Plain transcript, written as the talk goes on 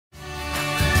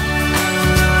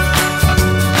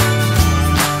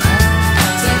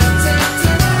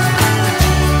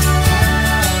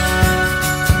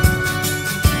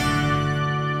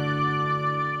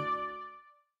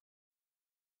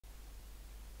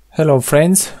Hello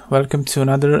friends, welcome to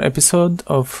another episode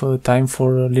of Time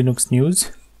for Linux News.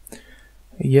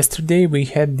 Yesterday we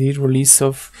had the release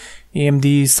of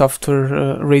AMD software,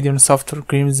 Radeon software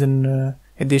Crimson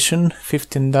edition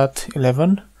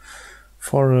 15.11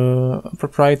 for a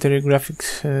proprietary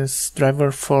graphics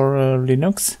driver for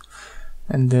Linux.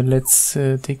 And let's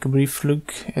take a brief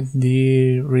look at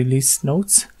the release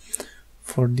notes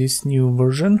for this new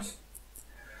version.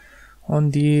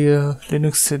 On the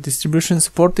Linux distribution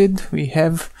supported, we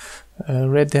have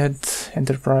Red Hat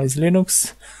Enterprise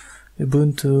Linux,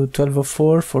 Ubuntu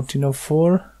 12.04,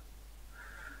 14.04,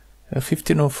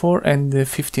 15.04 and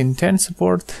 15.10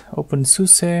 support,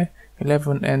 OpenSUSE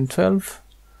 11 and 12,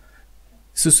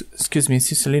 SUSE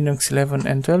Linux 11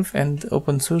 and 12, and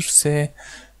OpenSUSE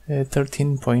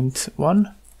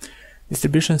 13.1.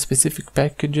 Distribution specific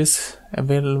packages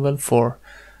available for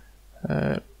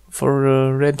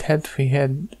Red Hat we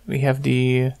have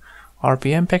the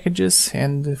RPM packages,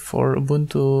 and for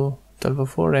Ubuntu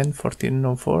 12.04 and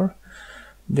 14.04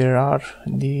 there are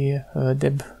the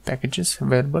deb packages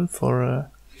available for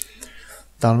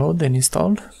download and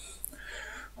install.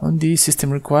 On the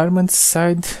system requirements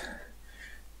side,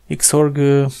 Xorg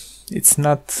it's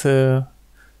not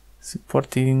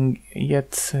supporting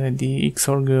yet the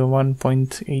Xorg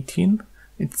 1.18.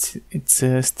 It's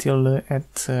still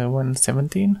at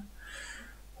 1.17.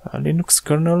 Linux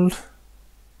kernel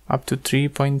up to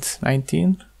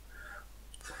 3.19,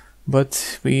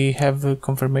 but we have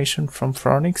confirmation from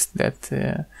Phoronix that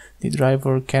the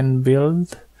driver can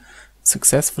build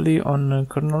successfully on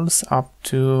kernels up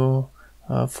to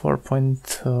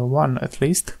 4.1 at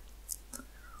least.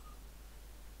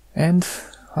 And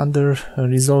under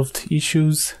resolved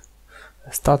issues,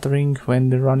 stuttering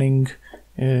when running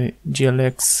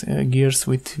GLX gears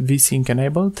with vsync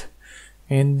enabled,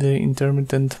 and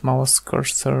intermittent mouse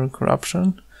cursor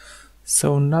corruption.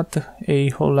 So not a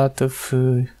whole lot of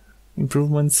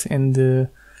improvements and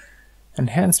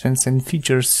enhancements and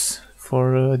features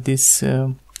for this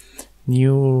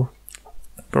new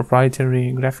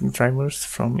proprietary graphic drivers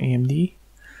from AMD.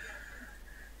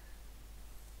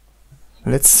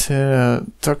 Let's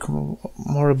talk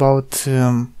more about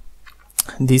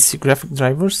these graphic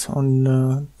drivers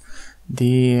on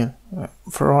the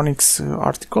Phoronix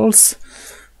articles.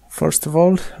 First of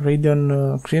all,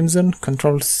 Radeon Crimson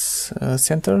Controls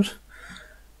Center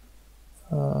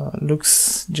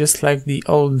looks just like the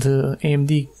old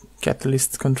AMD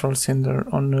Catalyst Control Center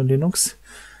on Linux.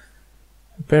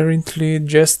 Apparently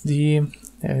just the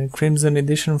Crimson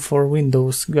edition for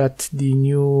Windows got the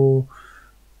new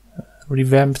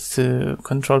revamped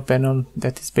control panel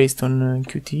that is based on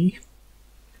Qt.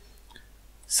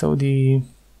 So the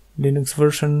Linux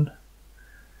version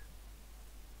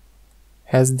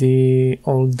has the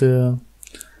old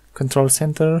control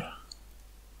center.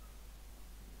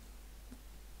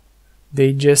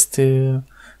 They just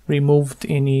removed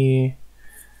any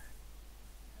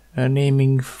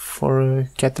naming for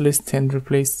Catalyst and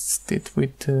replaced it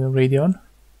with Radeon.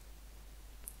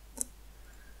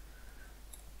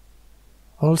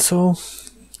 Also,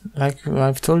 like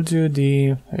I've told you,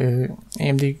 the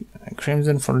AMD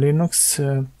Crimson for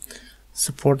Linux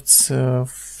supports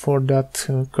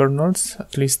 4.0 kernels,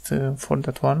 at least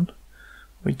 4.1,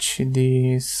 which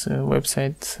this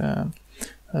website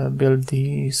built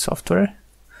the software.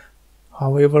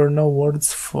 However, no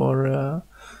words for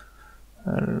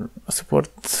support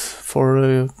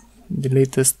for the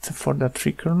latest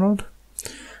 4.3 kernel.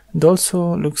 And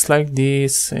also looks like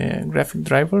these graphic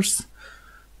drivers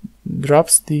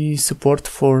drops the support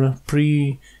for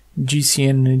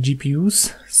pre-GCN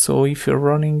GPUs. So if you're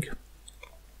running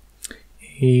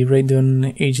a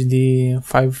Radeon HD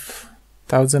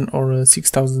 5000 or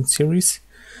 6000 series,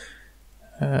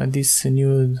 this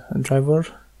new driver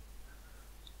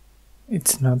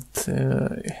it's not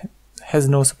has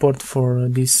no support for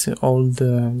these old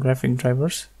graphic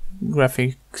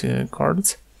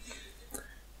cards.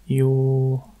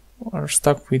 You are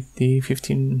stuck with the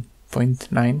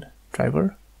 15.9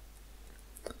 driver.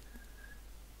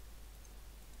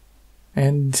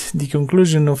 And the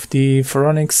conclusion of the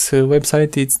Phoronix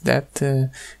website is that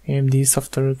AMD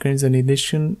Software Crimson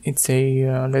Edition it's a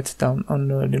letdown on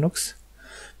Linux,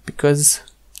 because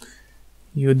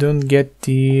you don't get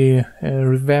the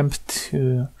revamped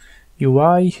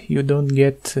UI, you don't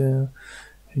get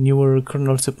newer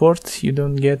kernel support, you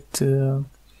don't get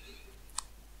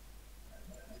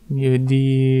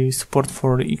the support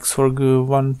for Xorg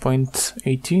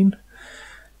 1.18,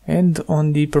 and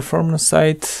on the performance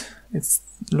side it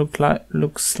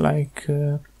looks like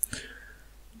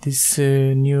this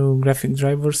new graphic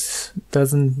drivers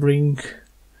doesn't bring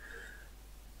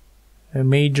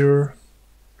major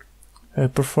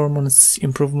performance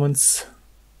improvements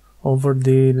over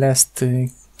the last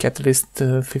Catalyst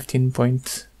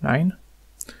 15.9.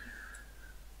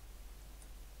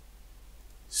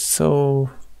 So,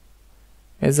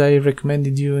 as I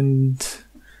recommended you in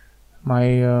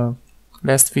my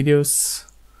past videos,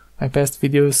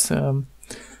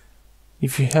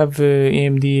 if you have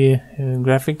AMD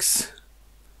graphics,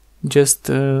 just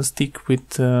stick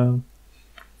with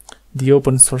the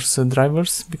open source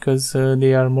drivers, because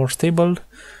they are more stable.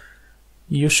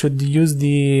 You should use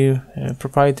the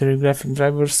proprietary graphic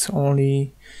drivers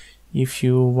only if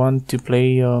you want to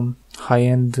play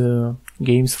high-end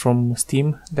games from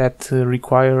Steam that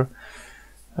require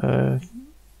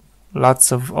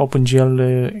lots of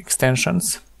OpenGL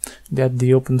extensions that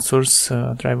the open source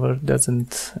driver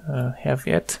doesn't have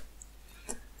yet.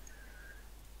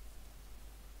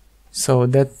 So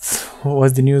that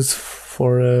was the news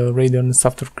for Radeon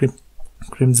Software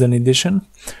Crimson Edition.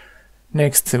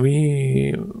 Next,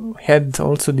 we had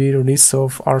also the release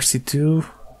of rc2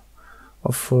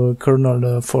 of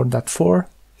Kernel 4.4.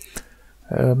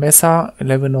 Mesa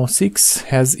 11.1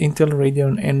 has Intel,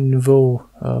 Radeon and Nouveau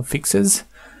fixes,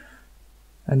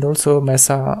 and also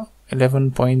Mesa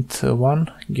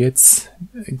 11.1 gets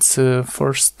its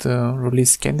first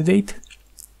release candidate.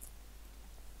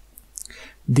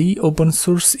 The open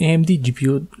source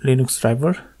AMDGPU Linux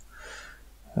driver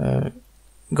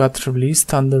got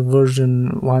released under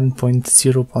version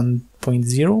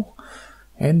 1.0.0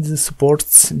 and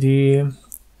supports the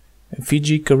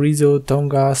Fiji, Carrizo,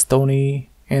 Tonga, Stony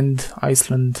and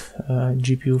Iceland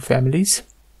GPU families.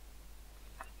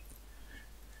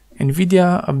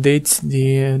 NVIDIA updates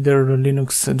their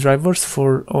Linux drivers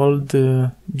for all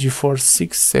the GeForce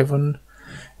 6, 7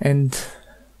 and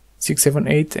 6, 7,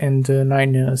 8 and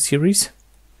 9 series.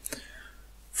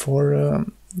 For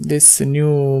this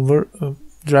new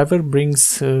driver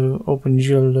brings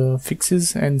OpenGL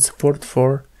fixes and support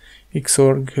for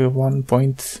Xorg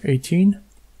 1.18.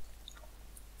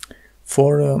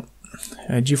 For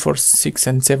GeForce 6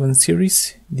 and 7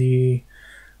 series, the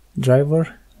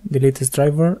latest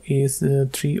driver is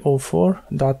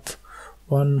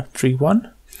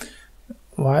 304.131,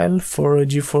 while for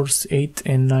GeForce 8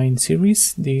 and 9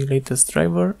 series, the latest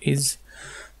driver is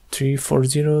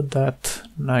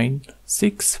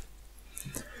 340.96.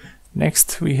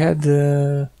 Next, we had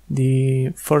the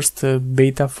first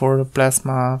beta for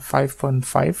Plasma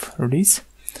 5.5 release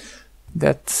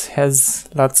that has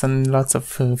lots and lots of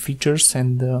features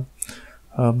and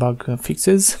bug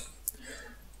fixes.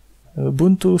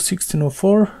 Ubuntu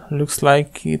 16.04 looks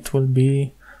like it will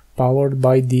be powered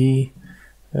by the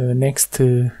next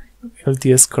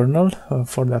LTS kernel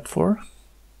 4.4.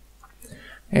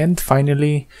 And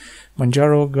finally,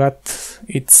 Manjaro got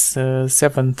its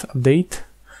 7th update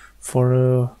for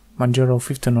Manjaro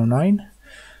 15.09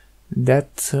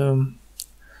 that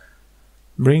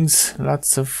brings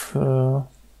lots of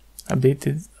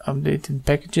updated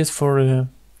packages for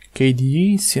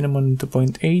KDE, Cinnamon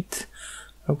 2.8,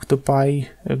 Octopi,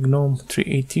 GNOME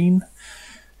 3.18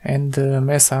 and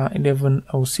Mesa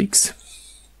 11.06.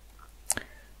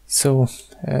 So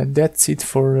that's it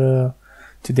for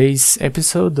today's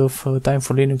episode of Time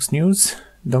for Linux News.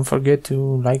 Don't forget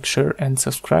to like, share and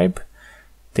subscribe.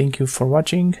 Thank you for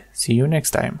watching. See you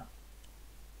next time.